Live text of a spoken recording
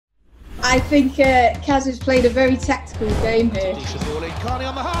I think Kaz has played a very tactical game here. Carney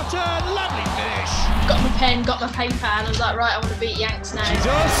on the half turn, lovely finish. Got my pen, got my paper, and I was like, right, I want to beat Yanks now. She does.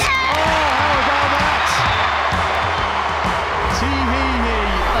 Oh, how about that?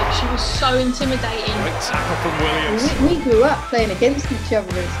 Tee-hee-hee. Like, she was so intimidating. Great tackle from Williams. We grew up playing against each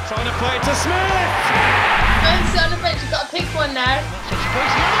other. Trying to play it to Smith. And so on the bench, you've got to pick one now.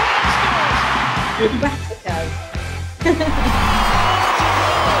 You're better, Kaz.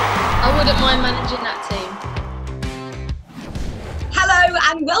 I wouldn't mind managing that team. Hello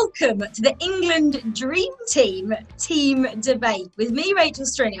and welcome to the England Dream Team Debate with me, Rachel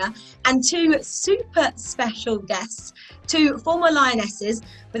Stringer, and two super special guests, two former Lionesses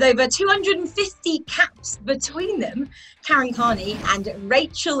with over 250 caps between them. Carney and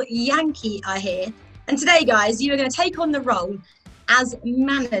Rachel Yankey are here. And today, guys, you are going to take on the role as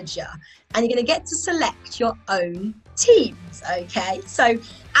manager and you're going to get to select your own teams, okay? So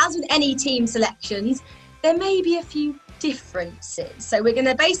as with any team selections, there may be a few differences. So we're going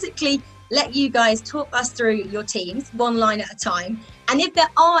to basically let you guys talk us through your teams one line at a time. And if there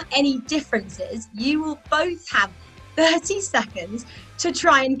are any differences, you will both have 30 seconds to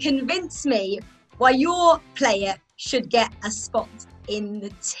try and convince me why your player should get a spot in the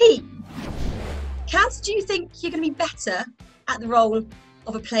team. Kaz, do you think you're going to be better at the role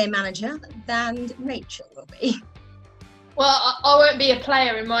of a player manager than Rachel will be? Well, I won't be a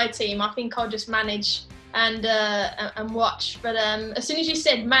player in my team. I think I'll just manage and watch. But as soon as you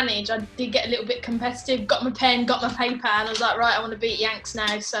said manage, I did get a little bit competitive. Got my pen, got my paper, and I was like, right, I want to beat Yanks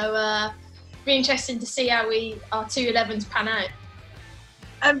now. So be interesting to see how our 2-11s pan out.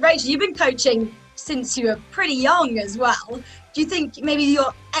 Rachel, you've been coaching since you were pretty young as well. Do you think maybe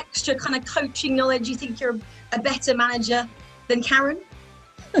your extra kind of coaching knowledge, you think you're a better manager than Karen?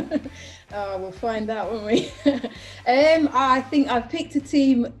 Oh, we'll find out, won't we? I think I've picked a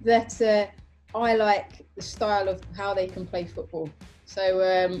team that I like the style of how they can play football.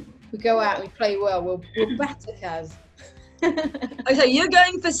 So we go out and we play well. We'll batter Kaz. Okay, you're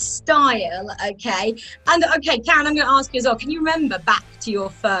going for style, okay? And okay, Karen, I'm going to ask you as well. Can you remember back to your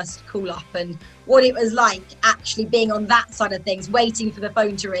first call-up and what it was like actually being on that side of things, waiting for the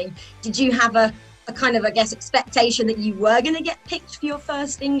phone to ring? Did you have a kind of, I guess, expectation that you were going to get picked for your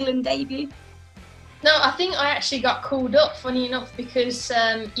first England debut? No, I think I actually got called up, funny enough, because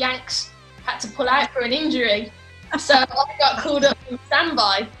Yanks had to pull out for an injury. So I got called up from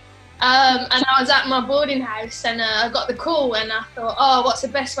standby. And I was at my boarding house and I got the call and I thought, oh, what's the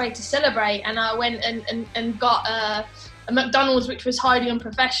best way to celebrate? And I went and got a McDonald's, which was highly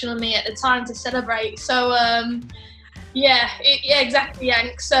unprofessional of me at the time to celebrate. So, yeah, exactly,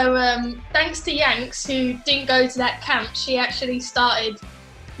 Yanks. So thanks to Yanks, who didn't go to that camp, she actually started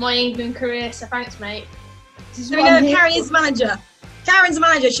my England career. So thanks, mate. So we know Karen's manager. Karen's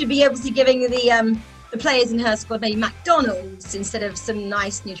manager should be able to be giving the players in her squad maybe McDonald's instead of some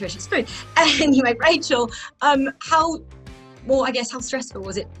nice nutritious food. Anyway, Rachel, how stressful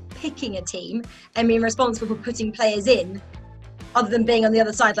was it picking a team and being responsible for putting players in, other than being on the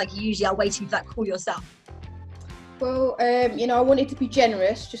other side like you usually are, waiting for that call yourself? Well, I wanted to be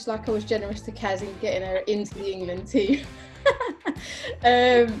generous, just like I was generous to Kaz in getting her into the England team.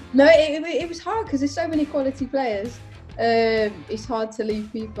 No, it was hard because there's so many quality players. It's hard to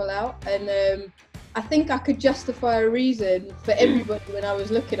leave people out, and I think I could justify a reason for everybody when I was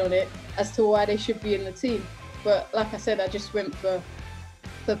looking on it as to why they should be in the team. But like I said, I just went for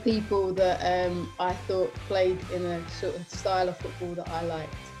people that I thought played in a sort of style of football that I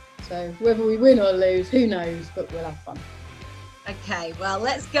liked. So whether we win or lose, who knows, but we'll have fun. Okay, well,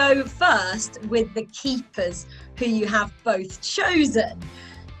 let's go first with the keepers who you have both chosen.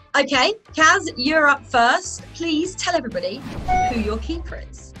 Okay, Kaz, you're up first. Please tell everybody who your keeper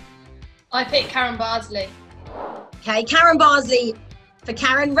is. I picked Karen Bardsley. Okay, Karen Bardsley for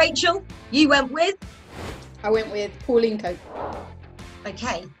Karen. Rachel, you went with? I went with Pauline Cope.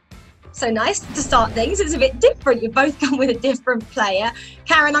 Okay, so nice to start things. It's a bit different. You've both gone with a different player.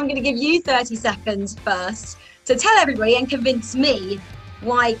 Karen, I'm going to give you 30 seconds first to tell everybody and convince me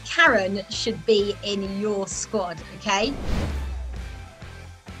why Karen should be in your squad, okay?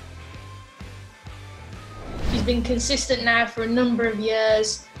 She's been consistent now for a number of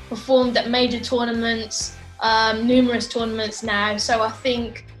years, performed at major tournaments, numerous tournaments now. So I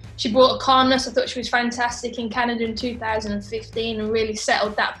think she brought a calmness. I thought she was fantastic in Canada in 2015 and really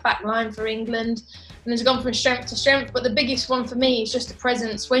settled that back line for England. And has gone from strength to strength. But the biggest one for me is just the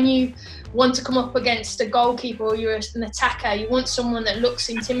presence. When you want to come up against a goalkeeper or you're an attacker, you want someone that looks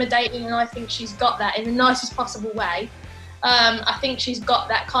intimidating, and I think she's got that in the nicest possible way. I think she's got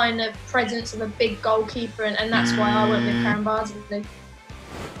that kind of presence of a big goalkeeper, and that's why I went with Karen Bardsley.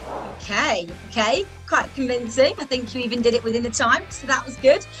 Okay, quite convincing. I think you even did it within the time, so that was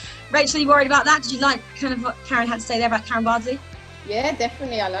good. Rachel, you worried about that? Did you like kind of what Karen had to say there about Karen Bardsley? Yeah,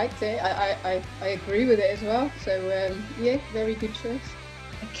 definitely. I liked it. I agree with it as well. So yeah, very good choice.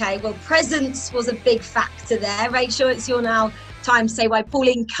 Okay, well, presence was a big factor there. Rachel, it's your now time to say why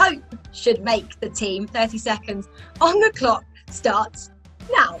Pauline Cope should make the team. 30 seconds on the clock starts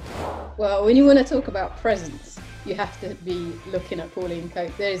now. Well, when you want to talk about presence, you have to be looking at Pauline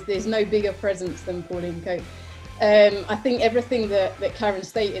Cope. There's no bigger presence than Pauline Cope. I think everything that Karen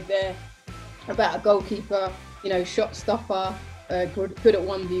stated there about a goalkeeper, shot stopper, good at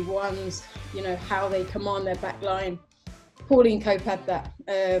 1v1s, how they command their back line. Pauline Cope had that.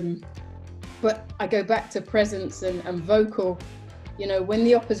 But I go back to presence and vocal. When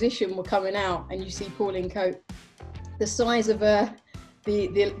the opposition were coming out and you see Pauline Cope, the size of her,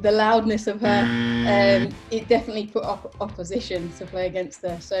 the loudness of her, it definitely put opposition to play against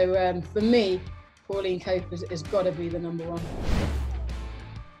her. So for me, Pauline Cope has got to be the number one.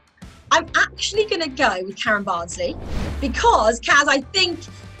 I'm actually going to go with Karen Bardsley because, Kaz, I think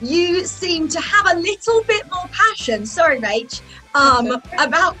you seem to have a little bit more passion, sorry Rach,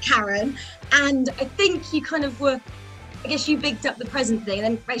 about Karen, and I think you kind of were, I guess you bigged up the present thing,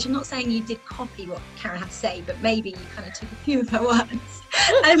 and then Rach, I'm not saying you did copy what Karen had to say, but maybe you kind of took a few of her words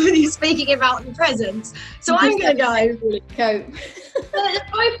and when you're speaking about the present. So I'm going to go Cope.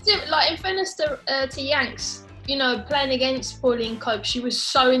 Both do, like, in fairness to Yanks, playing against Pauline Cope, she was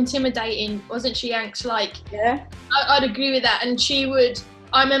so intimidating, wasn't she, Yanks? Like, yeah, I'd agree with that. And she would,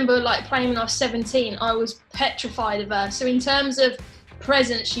 I remember like playing when I was 17, I was petrified of her. So in terms of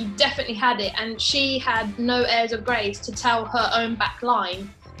presence, she definitely had it, and she had no airs of grace to tell her own back line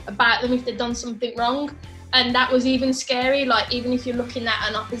about them if they'd done something wrong. And that was even scary. Like, even if you're looking at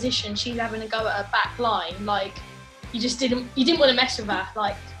an opposition, she's having a go at her back line. Like, you didn't want to mess with her.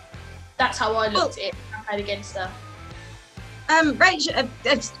 Like, that's how I looked at it. I played against her. Rachel,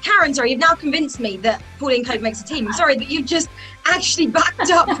 Karen, sorry, you've now convinced me that Pauline Cope makes a team. I'm sorry, but you've just actually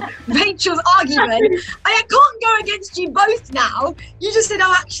backed up Rachel's argument. I can't go against you both now. You just said,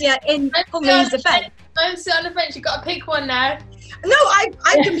 oh, actually, in Pauline's defence. Don't sit on the fence, you've got to pick one now. No, I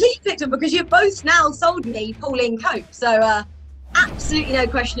completely picked one because you've both now sold me Pauline Cope. So absolutely no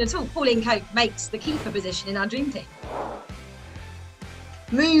question at all. Pauline Cope makes the keeper position in our dream team.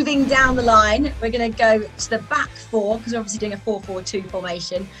 Moving down the line, we're going to go to the back four because we're obviously doing a 4-4-2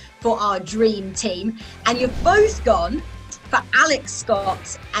 formation for our dream team. And you've both gone for Alex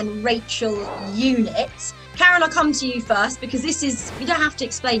Scott and Rachel Unit. Karen, I'll come to you first because this is, you don't have to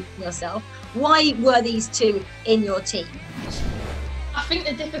explain yourself. Why were these two in your team? I think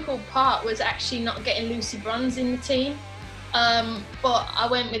the difficult part was actually not getting Lucy Bronze in the team. But I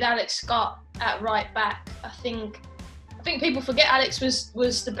went with Alex Scott at right back. I think people forget Alex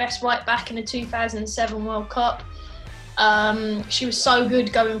was the best right back in the 2007 World Cup. She was so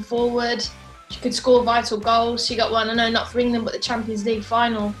good going forward. She could score vital goals. She got one, I know not for England, but the Champions League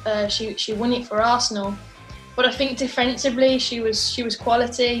final. She won it for Arsenal. But I think defensively, she was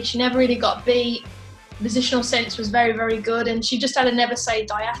quality. She never really got beat. Positional sense was very, very good, and she just had a never say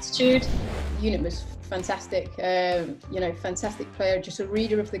die attitude. Unit was fantastic, fantastic player, just a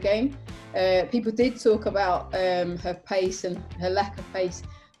reader of the game. People did talk about her pace and her lack of pace,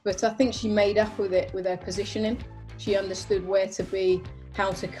 but I think she made up with it with her positioning. She understood where to be,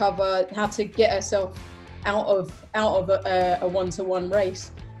 how to cover, how to get herself out of a one-to-one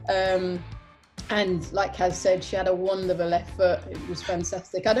race. And like Kaz said, she had a wand of a left foot. It was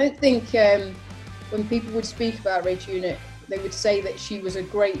fantastic. I don't think when people would speak about Rachel Unit, they would say that she was a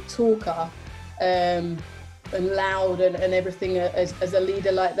great talker and loud and everything as a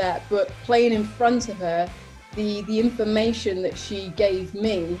leader like that. But playing in front of her, the information that she gave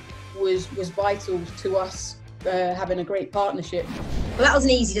me was vital to us having a great partnership. Well, that was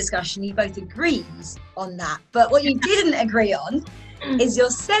an easy discussion. You both agreed on that. But what you didn't agree on is your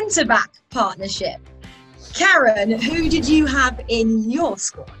centre-back partnership. Karen, who did you have in your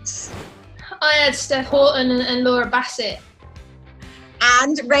squad? I had Steph Horton and Laura Bassett.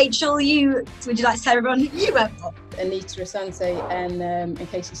 And Rachel, would you like to tell everyone who you went for? Anita Asante and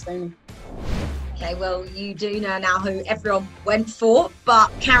Casey Stoney. Okay, well, you do know now who everyone went for,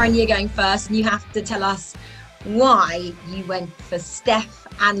 but Karen, you're going first, and you have to tell us why you went for Steph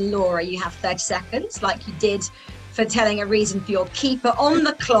and Laura. You have 30 seconds, like you did for telling a reason for your keeper on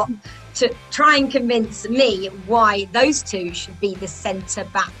the clock, to try and convince me why those two should be the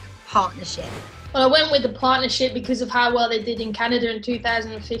centre-back partnership. Well, I went with the partnership because of how well they did in Canada in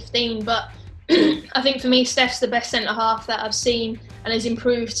 2015, but I think for me, Steph's the best centre-half that I've seen and has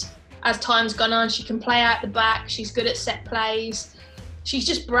improved as time's gone on. She can play out the back, she's good at set plays. she's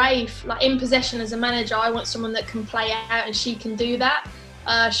just brave. Like in possession as a manager, I want someone that can play out, and she can do that.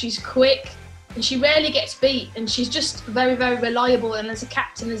 She's quick, and she rarely gets beat, and she's just very, very reliable. And as a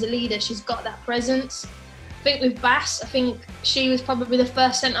captain, as a leader, she's got that presence. I think with Bass, I think she was probably the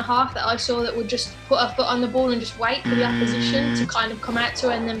first centre-half that I saw that would just put her foot on the ball and just wait for the opposition to kind of come out to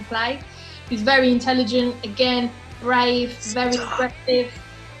her and then play. She's very intelligent, again, brave, very aggressive.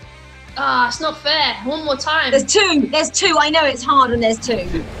 It's not fair. One more time. There's two. I know it's hard and there's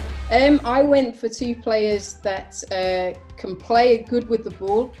two. I went for two players that can play good with the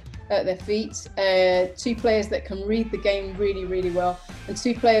ball at their feet, two players that can read the game really, really well, and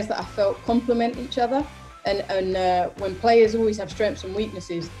two players that I felt complement each other. And when players always have strengths and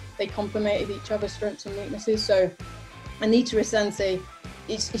weaknesses, they complemented each other's strengths and weaknesses. So Anita Asante,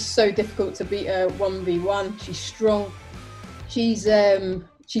 it's so difficult to beat her 1v1. She's strong. She's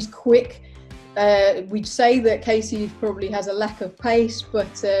quick. We'd say that Casey probably has a lack of pace,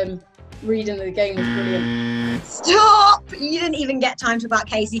 but reading the game was brilliant. Stop! You didn't even get time to about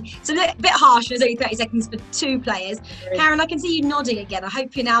Casey. It's a bit harsh. There's only 30 seconds for two players. Karen, I can see you nodding again. I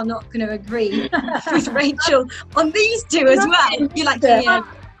hope you're now not going to agree with Rachel on these two as well. You're like, yeah.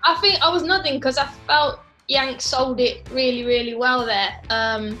 I think I was nodding because I felt Yank sold it really, really well there.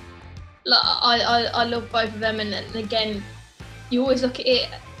 I love both of them, and again, you always look at it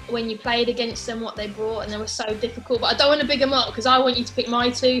when you played against them, what they brought, and they were so difficult. But I don't want to big them up because I want you to pick my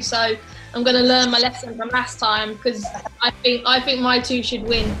two. So I'm going to learn my lesson from last time because I think my two should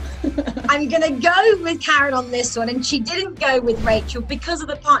win. I'm going to go with Karen on this one, and she didn't go with Rachel because of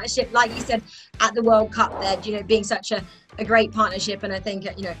the partnership, like you said, at the World Cup there, being such a great partnership. And I think,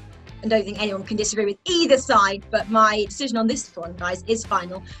 I don't think anyone can disagree with either side, but my decision on this one, guys, is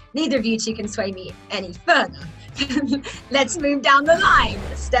final. Neither of you two can sway me any further. Let's move down the line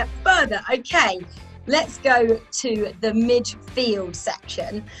a step further. Okay, let's go to the midfield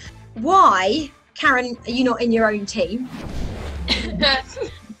section. Why, Karen, are you not in your own team? I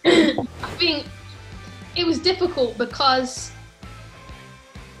think it was difficult because,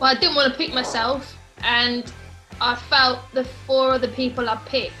 I didn't want to pick myself, and I felt the four other people I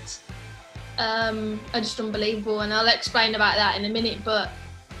picked are just unbelievable, and I'll explain about that in a minute. But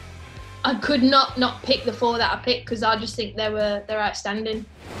I could not pick the four that I picked because I just think they're outstanding.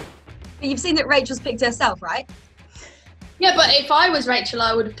 But you've seen that Rachel's picked herself, right? Yeah, but if I was Rachel,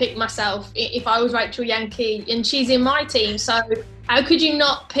 I would have picked myself. If I was Rachel Yankee, and she's in my team, so how could you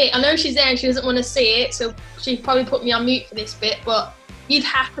not pick? I know she's there and she doesn't want to see it, so she probably put me on mute for this bit, but you'd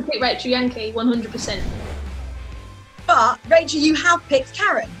have to pick Rachel Yankee 100%. But Rachel, you have picked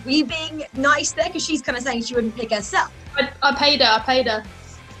Karen. Were you being nice there? Because she's kind of saying she wouldn't pick herself. I paid her.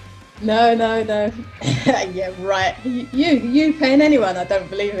 No. Yeah, right. You paying anyone? I don't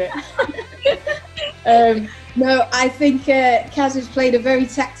believe it. No, I think Kaz has played a very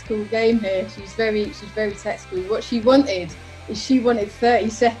tactical game here. She's very tactical. What she wanted is 30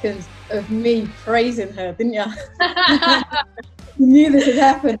 seconds of me praising her, didn't you? You knew this would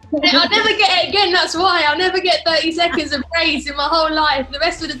happen. I'll never get it again, that's why. I'll never get 30 seconds of praise in my whole life. The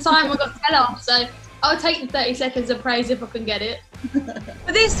rest of the time I got tell off, so I'll take the 30 seconds of praise if I can get it.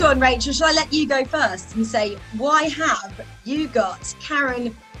 For this one, Rachel, shall I let you go first and say, why have you got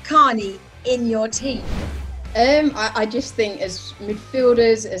Karen Carney in your team? I just think as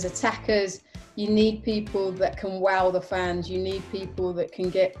midfielders, as attackers, you need people that can wow the fans. You need people that can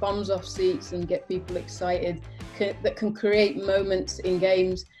get bums off seats and get people excited, that can create moments in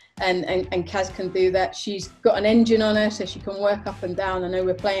games. And Kaz can do that. She's got an engine on her, so she can work up and down. I know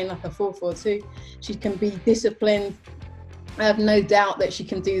we're playing like a 4-4-2. She can be disciplined. I have no doubt that she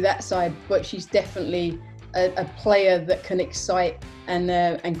can do that side, but she's definitely a player that can excite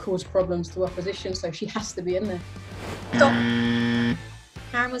and cause problems to opposition, so she has to be in there. Stop.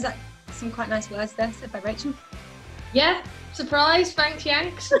 Karen, was that some quite nice words there said by Rachel? Yeah, surprise, thanks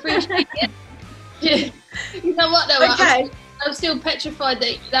Yanks, appreciate it. You know what though, okay. I'm still petrified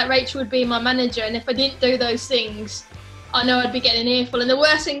that Rachel would be my manager, and if I didn't do those things, I know I'd be getting an earful. And the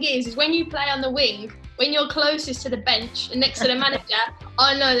worst thing is when you play on the wing, when you're closest to the bench and next to the manager,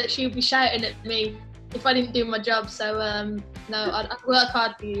 I know that she would be shouting at me if I didn't do my job. So no, I'd work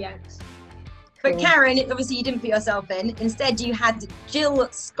hard for you, Yanks. But Karen, obviously you didn't put yourself in. Instead, you had Jill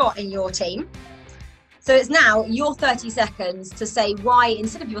Scott in your team. So it's now your 30 seconds to say why,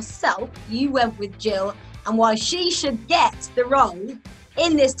 instead of yourself, you went with Jill and why she should get the role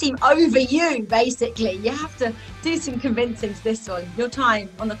in this team over you, basically. You have to do some convincing to this one. Your time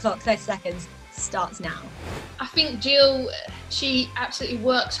on the clock, 30 seconds, starts now. I think Jill, she absolutely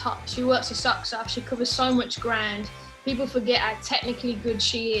works hard. She works her socks off. She covers so much ground. People forget how technically good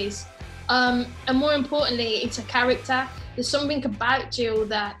she is. And more importantly, it's a character. there's something about Jill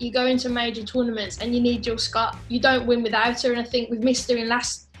that you go into major tournaments and you need Jill Scott. You don't win without her, and I think we've missed her in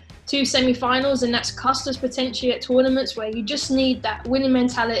last 2 semi-finals, and that's cost us potentially at tournaments where you just need that winning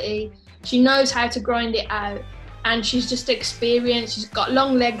mentality. She knows how to grind it out, and she's just experienced. She's got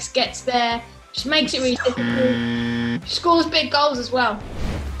long legs, gets there, just makes it really difficult. She scores big goals as well.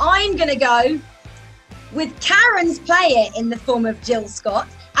 I'm going to go with Karen's player in the form of Jill Scott.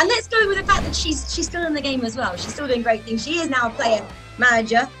 And let's go with the fact that she's still in the game as well. She's still doing great things. She is now a player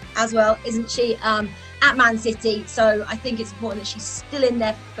manager as well, isn't she, at Man City. So I think it's important that she's still in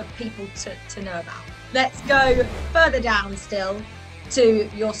there for people to know about. Let's go further down still to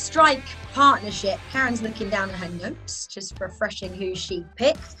your strike partnership. Karen's looking down at her notes, just refreshing who she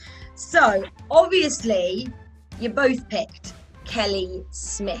picked. So obviously you both picked Kelly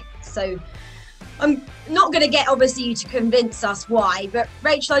Smith. So I'm not going to get obviously you to convince us why, but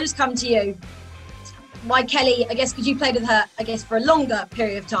Rachel, I'll just come to you. Why Kelly? I guess because you played with her, I guess, for a longer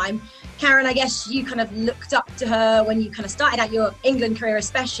period of time. Karen, I guess you kind of looked up to her when you kind of started out your England career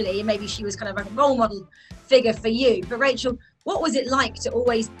especially, and maybe she was kind of a role model figure for you. But Rachel, what was it like to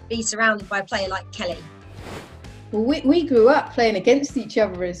always be surrounded by a player like Kelly? Well, we grew up playing against each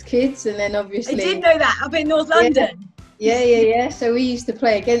other as kids, and then obviously... I did know that, up in North London. Yeah. So we used to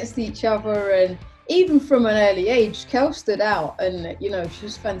play against each other, and even from an early age, Kel stood out, and you know, she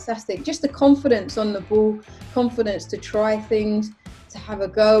was fantastic. Just the confidence on the ball, confidence to try things, to have a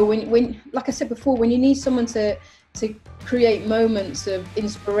go. When like I said before, when you need someone to create moments of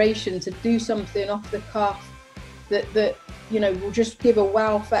inspiration, to do something off the cuff that you know will just give a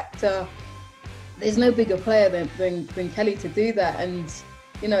wow factor. There's no bigger player than Kelly to do that, and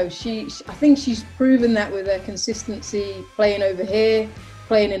you know, I think she's proven that with her consistency, playing over here,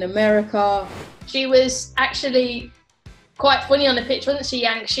 playing in America. She was actually quite funny on the pitch, wasn't she,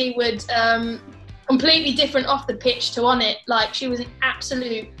 Yank? She would completely different off the pitch to on it. Like, she was an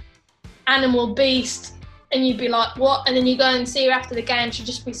absolute animal beast, and you'd be like, what? And then you go and see her after the game, she'd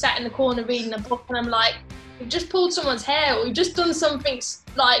just be sat in the corner reading a book, and I'm like, we've just pulled someone's hair, or we've just done something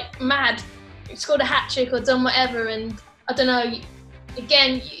like mad. We've scored a hat trick or done whatever, and I don't know.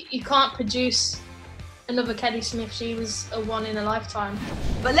 Again, you can't produce another Kelly Smith. She was a one in a lifetime.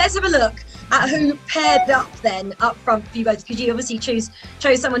 But let's have a look at who paired up then up front for you both, because you obviously chose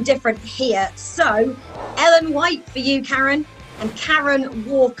someone different here. So Ellen White for you, Karen, and Karen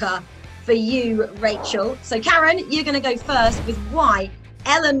Walker for you, Rachel. So Karen, you're going to go first with why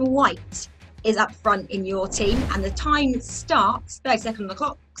Ellen White is up front in your team, and the time starts, 30 seconds on the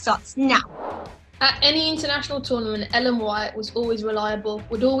clock, starts now. At any international tournament, Ellen White was always reliable,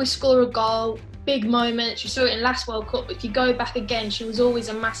 would always score a goal, big moments. You saw it in last World Cup, but if you go back again, she was always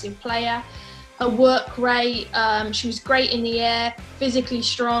a massive player. Her work rate, she was great in the air, physically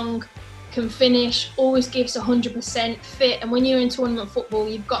strong, can finish, always gives 100%, fit. And when you're in tournament football,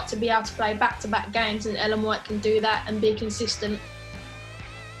 you've got to be able to play back-to-back games, and Ellen White can do that and be consistent.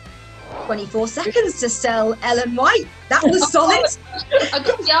 24 seconds to sell Ellen White. That was solid. I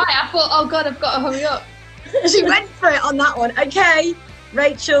got the eye. I thought, oh God, I've got to hurry up. She went for it on that one. Okay,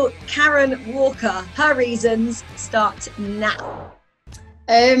 Rachel, Karen Walker, her reasons start now.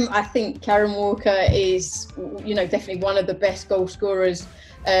 I think Karen Walker is, you know, definitely one of the best goal scorers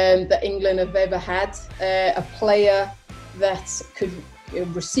that England have ever had. A player that could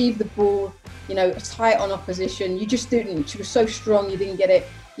receive the ball, you know, tight on opposition. You just didn't. She was so strong. You didn't get it.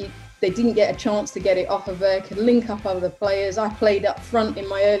 They didn't get a chance to get it off of her, could link up other players. I played up front in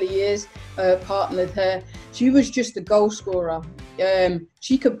my early years, partnered her. She was just a goal scorer.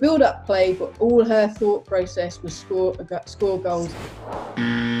 She could build up play, but all her thought process was score goals.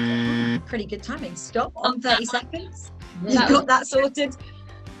 Pretty good timing. Stop on 30 seconds. You've got that sorted.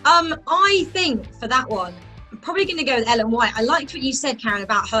 I think for that one, I'm probably going to go with Ellen White. I liked what you said, Karen,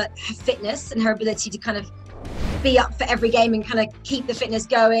 about her fitness and her ability to kind of be up for every game and kind of keep the fitness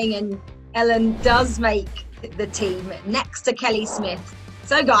going, and Ellen does make the team next to Kelly Smith.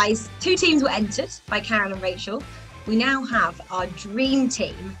 So guys, 2 teams were entered by Karen and Rachel. We now have our dream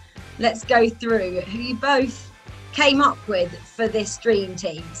team. Let's go through who you both came up with for this dream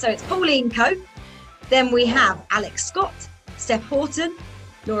team. So it's Pauline Coe, then we have Alex Scott, Steph Horton,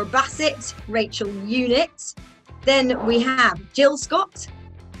 Laura Bassett, Rachel Unit, then we have Jill Scott,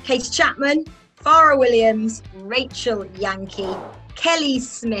 Katie Chapman, Farah Williams, Rachel Yankey, Kelly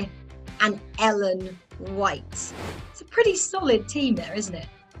Smith, and Ellen White. It's a pretty solid team there, isn't it?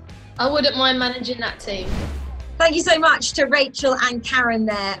 I wouldn't mind managing that team. Thank you so much to Rachel and Karen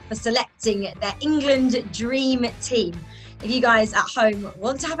there for selecting their England Dream Team. If you guys at home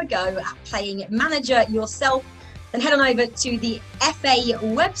want to have a go at playing manager yourself, then head on over to the FA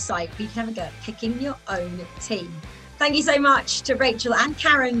website where you can have a go at picking your own team. Thank you so much to Rachel and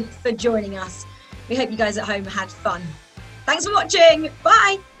Karen for joining us. We hope you guys at home had fun. Thanks for watching.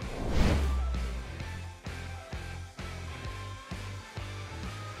 Bye.